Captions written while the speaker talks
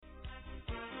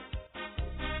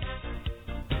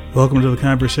Welcome to the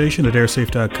conversation at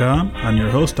airsafe.com. I'm your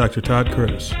host, Dr. Todd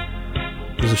Curtis.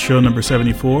 This is show number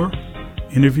 74,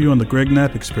 interview on the Gregg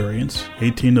Knapp Experience,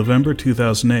 18 November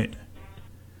 2008.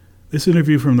 This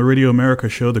interview from the Radio America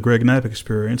show, the Gregg Knapp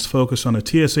Experience, focused on a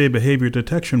TSA behavior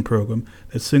detection program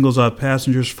that singles out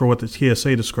passengers for what the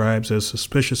TSA describes as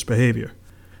suspicious behavior.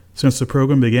 Since the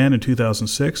program began in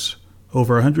 2006,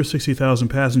 over 160,000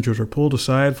 passengers were pulled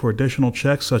aside for additional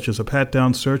checks such as a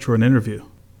pat-down search or an interview.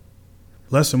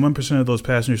 Less than 1% of those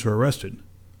passengers were arrested,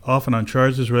 often on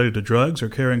charges related to drugs or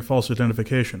carrying false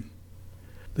identification.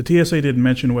 The TSA didn't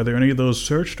mention whether any of those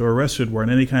searched or arrested were on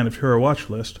any kind of terror watch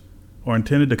list or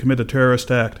intended to commit a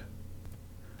terrorist act.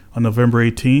 On November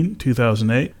 18,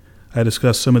 2008, I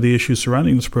discussed some of the issues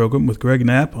surrounding this program with Gregg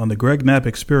Knapp on the Gregg Knapp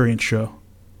Experience show.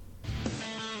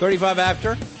 35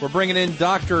 after, we're bringing in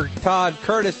Dr. Todd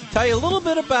Curtis to tell you a little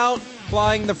bit about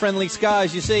flying the friendly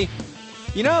skies. You see,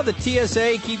 you know, the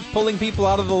TSA keeps pulling people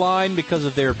out of the line because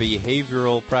of their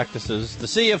behavioral practices to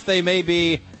see if they may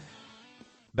be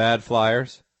bad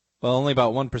flyers. Well, only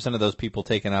about 1% of those people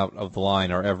taken out of the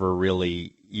line are ever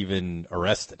really even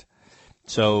arrested.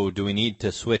 So do we need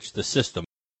to switch the system?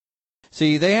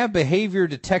 See, they have behavior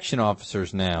detection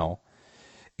officers now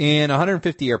in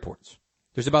 150 airports.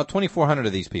 There's about 2,400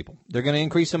 of these people. They're going to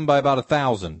increase them by about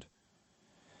 1,000.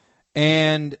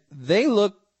 And they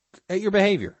look at your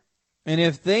behavior. And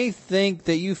if they think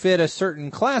that you fit a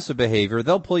certain class of behavior,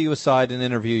 they'll pull you aside and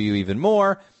interview you even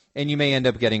more, and you may end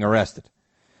up getting arrested.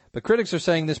 But critics are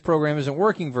saying this program isn't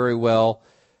working very well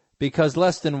because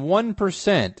less than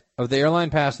 1% of the airline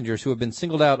passengers who have been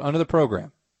singled out under the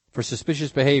program for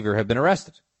suspicious behavior have been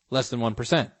arrested. Less than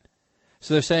 1%.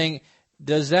 So they're saying,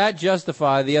 does that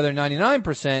justify the other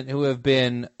 99% who have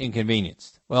been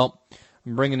inconvenienced? Well,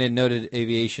 I'm bringing in noted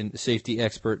aviation safety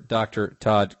expert Dr.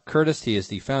 Todd Curtis. He is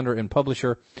the founder and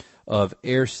publisher of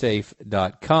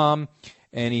airsafe.com,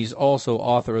 and he's also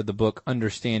author of the book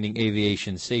Understanding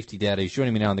Aviation Safety Data. He's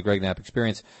joining me now on the Gregg Knapp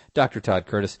Experience. Dr. Todd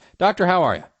Curtis. Doctor, how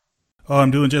are you? Oh, I'm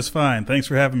doing just fine. Thanks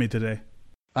for having me today.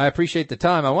 I appreciate the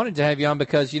time. I wanted to have you on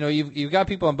because, you know, you've got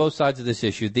people on both sides of this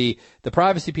issue. The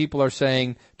privacy people are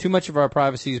saying too much of our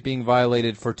privacy is being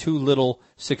violated for too little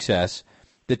success.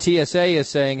 The TSA is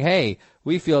saying, hey,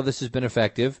 we feel this has been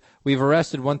effective. We've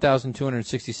arrested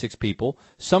 1,266 people,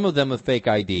 some of them with fake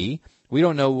ID. We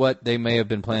don't know what they may have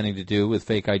been planning to do with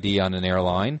fake ID on an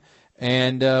airline,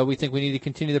 and we think we need to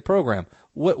continue the program.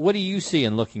 What do you see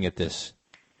in looking at this?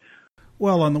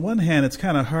 Well, on the one hand, it's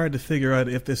kind of hard to figure out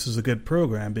if this is a good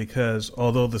program because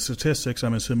although the statistics,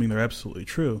 I'm assuming they're absolutely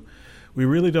true, we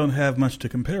really don't have much to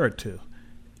compare it to.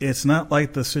 It's not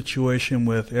like the situation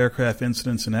with aircraft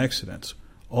incidents and accidents.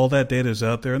 All that data is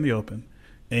out there in the open.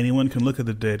 Anyone can look at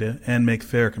the data and make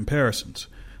fair comparisons.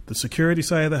 The security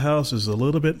side of the house is a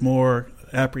little bit more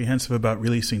apprehensive about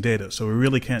releasing data, so we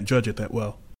really can't judge it that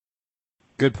well.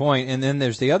 Good point. And then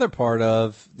there's the other part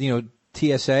of, you know,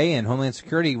 TSA and Homeland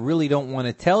Security really don't want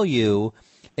to tell you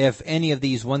if any of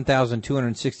these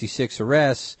 1,266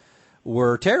 arrests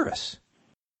were terrorists.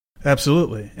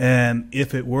 Absolutely. And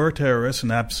if it were terrorists,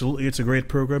 and absolutely it's a great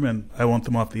program, and I want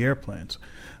them off the airplanes.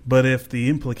 But if the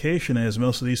implication is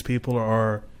most of these people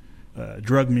are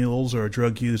drug mules or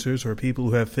drug users or people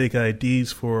who have fake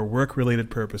IDs for work-related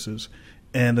purposes,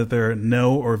 and that there are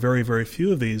no or very, very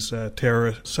few of these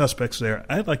terror suspects there,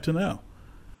 I'd like to know.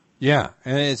 Yeah,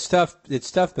 and it's tough. It's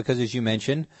tough because, as you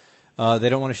mentioned, they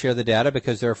don't want to share the data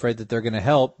because they're afraid that they're going to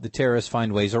help the terrorists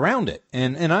find ways around it.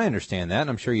 And I understand that,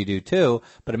 and I'm sure you do too,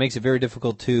 but it makes it very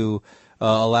difficult to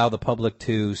allow the public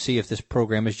to see if this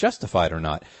program is justified or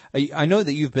not. I know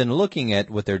that you've been looking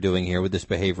at what they're doing here with this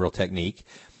behavioral technique.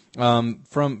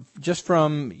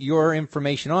 From your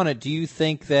information on it, do you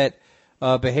think that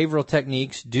behavioral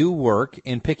techniques do work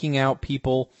in picking out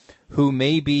people who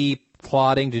may be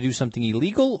plotting to do something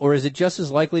illegal, or is it just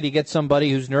as likely to get somebody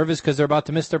who's nervous because they're about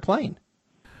to miss their plane?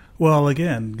 Well,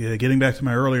 again, getting back to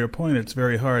my earlier point, it's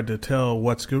very hard to tell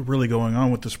what's really going on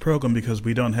with this program because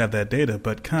we don't have that data.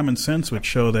 But common sense would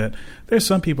show that there's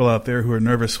some people out there who are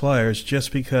nervous flyers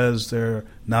just because they're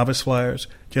novice flyers,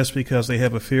 just because they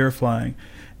have a fear of flying.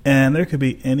 And there could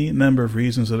be any number of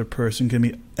reasons that a person can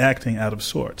be acting out of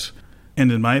sorts.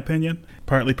 And in my opinion,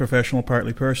 partly professional,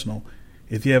 partly personal.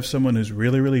 If you have someone who's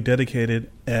really, really dedicated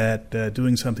at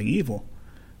doing something evil,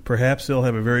 perhaps they'll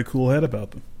have a very cool head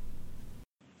about them.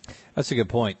 That's a good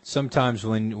point. Sometimes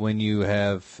when you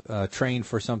have trained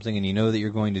for something and you know that you're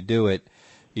going to do it,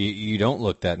 you don't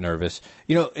look that nervous.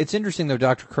 You know, it's interesting, though,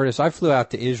 Dr. Curtis, I flew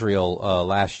out to Israel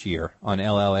last year on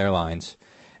LL Airlines,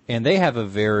 and they have a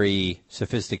very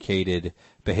sophisticated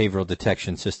behavioral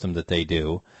detection system that they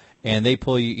do. and they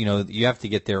pull you, you have to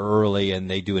get there early, and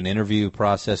they do an interview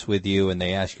process with you, and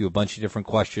they ask you a bunch of different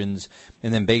questions,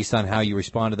 and then based on how you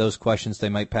respond to those questions, they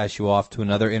might pass you off to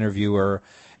another interviewer,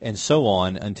 and so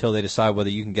on, until they decide whether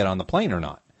you can get on the plane or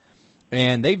not.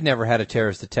 And they've never had a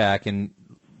terrorist attack, and,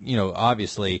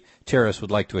 obviously terrorists would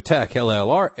like to attack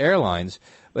airlines,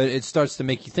 but it starts to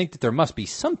make you think that there must be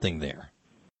something there.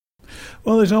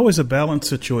 Well, there's always a balanced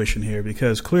situation here,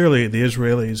 because clearly the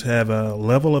Israelis have a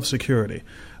level of security,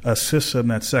 a system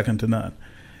that's second to none.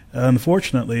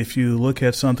 Unfortunately, if you look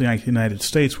at something like the United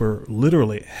States, where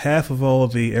literally half of all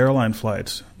of the airline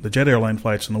flights, the jet airline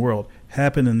flights in the world,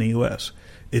 happen in the U.S.,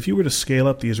 if you were to scale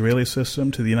up the Israeli system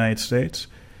to the United States,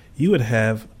 you would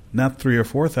have not 3,000 or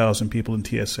 4,000 people in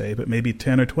TSA, but maybe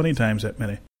 10 or 20 times that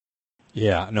many.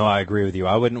 Yeah, no, I agree with you.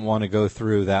 I wouldn't want to go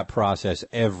through that process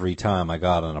every time I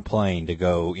got on a plane to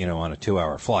go, on a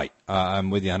 2-hour flight. I'm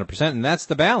with you 100%. And that's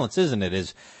the balance, isn't it?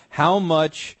 Is how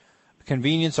much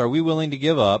convenience are we willing to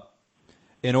give up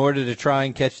in order to try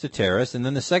and catch the terrorists? And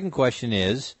then the second question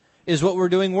is what we're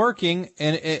doing working,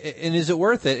 and is it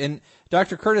worth it? And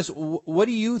Dr. Curtis, what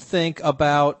do you think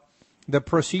about the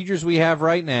procedures we have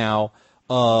right now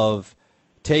of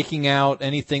taking out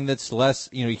anything that's less,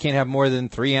 you can't have more than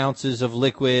 3 ounces of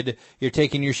liquid. You're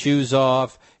taking your shoes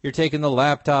off. You're taking the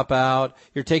laptop out.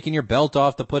 You're taking your belt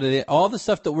off to put it in. All the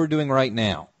stuff that we're doing right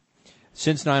now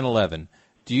since 9/11.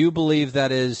 Do you believe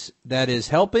that is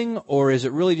helping, or is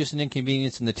it really just an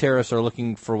inconvenience and the terrorists are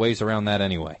looking for ways around that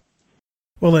anyway?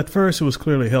 Well, at first it was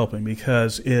clearly helping,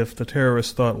 because if the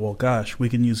terrorists thought, well, gosh, we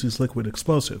can use these liquid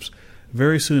explosives,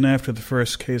 very soon after the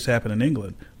first case happened in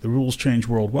England, the rules changed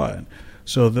worldwide.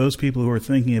 So those people who are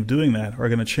thinking of doing that are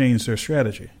going to change their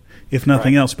strategy. If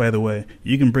nothing else, by the way,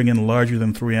 you can bring in larger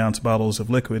than 3-ounce bottles of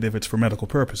liquid if it's for medical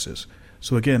purposes.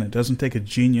 So again, it doesn't take a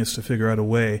genius to figure out a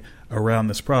way around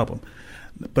this problem.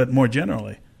 But more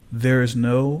generally, there is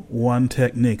no one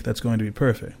technique that's going to be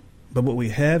perfect. But what we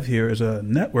have here is a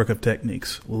network of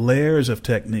techniques, layers of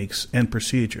techniques and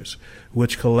procedures,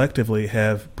 which collectively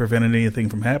have prevented anything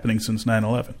from happening since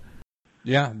 9/11.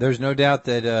 Yeah, there's no doubt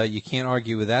that you can't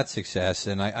argue with that success,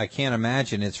 and I can't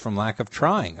imagine it's from lack of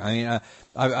trying. I mean,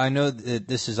 I know that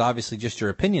this is obviously just your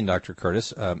opinion, Dr.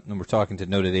 Curtis, and we're talking to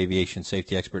noted aviation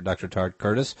safety expert Dr. Todd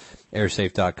Curtis,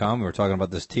 airsafe.com. We were talking about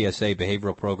this TSA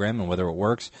behavioral program and whether it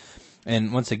works.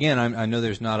 And once again, I know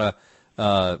there's not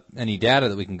any data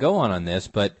that we can go on this,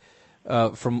 but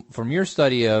from your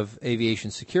study of aviation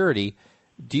security,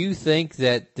 do you think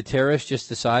that the terrorists just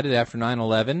decided after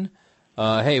 9/11,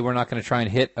 hey, we're not going to try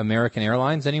and hit American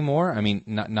airlines anymore? I mean,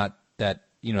 not that,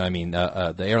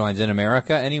 the airlines in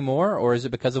America anymore, or is it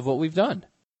because of what we've done?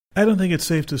 I don't think it's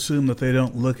safe to assume that they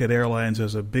don't look at airlines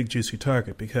as a big, juicy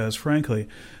target, because, frankly,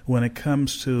 when it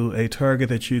comes to a target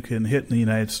that you can hit in the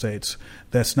United States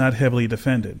that's not heavily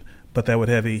defended, but that would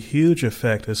have a huge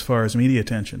effect as far as media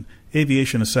attention,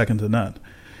 aviation is second to none.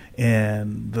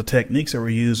 And the techniques that were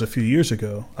used a few years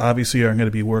ago obviously aren't going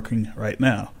to be working right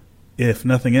now. If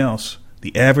nothing else,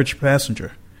 the average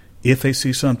passenger, if they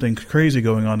see something crazy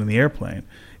going on in the airplane,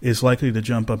 is likely to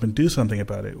jump up and do something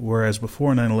about it, whereas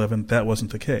before 9/11, that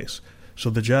wasn't the case.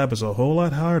 So the job is a whole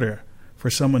lot harder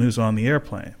for someone who's on the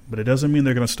airplane, but it doesn't mean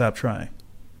they're going to stop trying.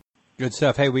 Good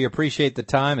stuff. Hey, we appreciate the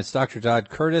time. It's Dr.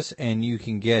 Todd Curtis, and you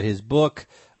can get his book,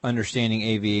 Understanding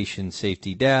Aviation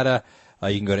Safety Data.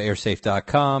 You can go to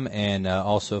airsafe.com and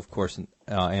also, of course,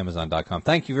 amazon.com.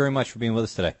 Thank you very much for being with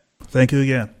us today. Thank you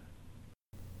again.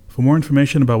 For more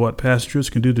information about what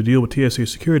passengers can do to deal with TSA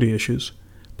security issues,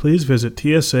 please visit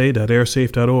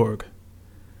tsa.airsafe.org.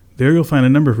 There you'll find a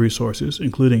number of resources,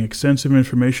 including extensive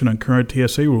information on current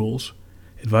TSA rules,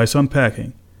 advice on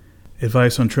packing,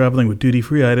 advice on traveling with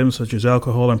duty-free items such as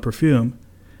alcohol and perfume,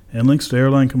 and links to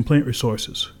airline complaint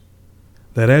resources.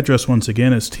 That address once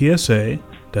again is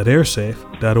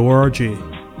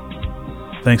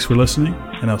tsa.airsafe.org. Thanks for listening,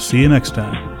 and I'll see you next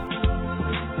time.